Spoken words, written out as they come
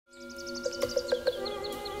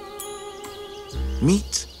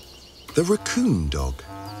Meet the raccoon dog.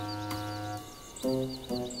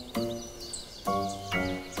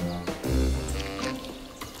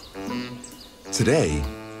 Today,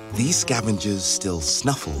 these scavengers still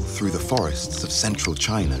snuffle through the forests of central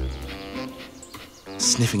China,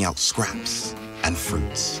 sniffing out scraps and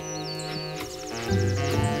fruits.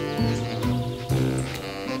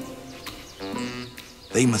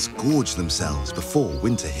 They must gorge themselves before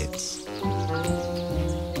winter hits,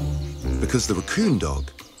 because the raccoon dog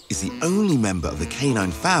is the only member of the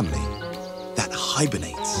canine family that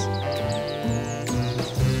hibernates.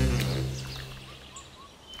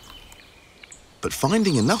 But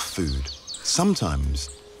finding enough food sometimes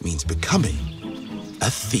means becoming a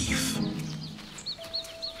thief.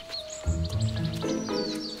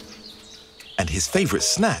 And his favorite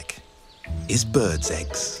snack is birds'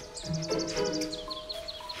 eggs.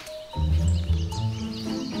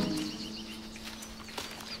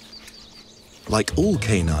 Like all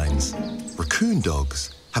canines, raccoon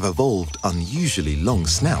dogs have evolved unusually long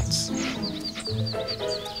snouts,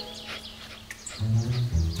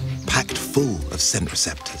 packed full of scent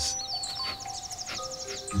receptors.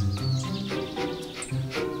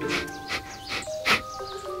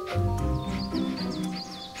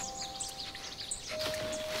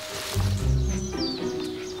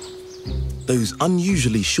 Those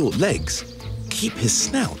unusually short legs keep his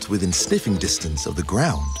snout within sniffing distance of the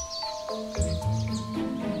ground.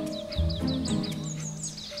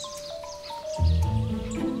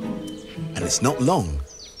 And it's not long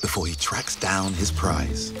before he tracks down his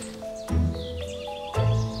prize.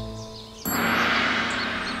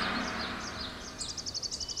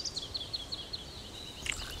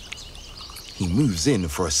 He moves in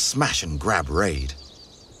for a smash and grab raid.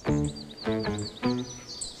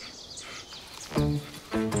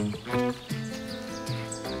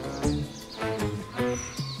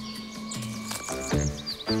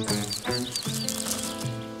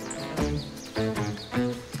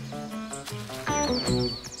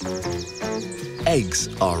 Eggs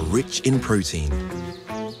are rich in protein,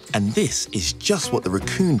 and this is just what the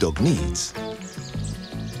raccoon dog needs.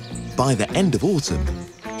 By the end of autumn,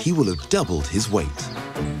 he will have doubled his weight,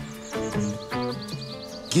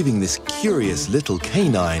 giving this curious little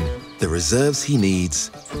canine the reserves he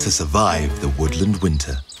needs to survive the woodland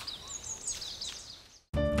winter.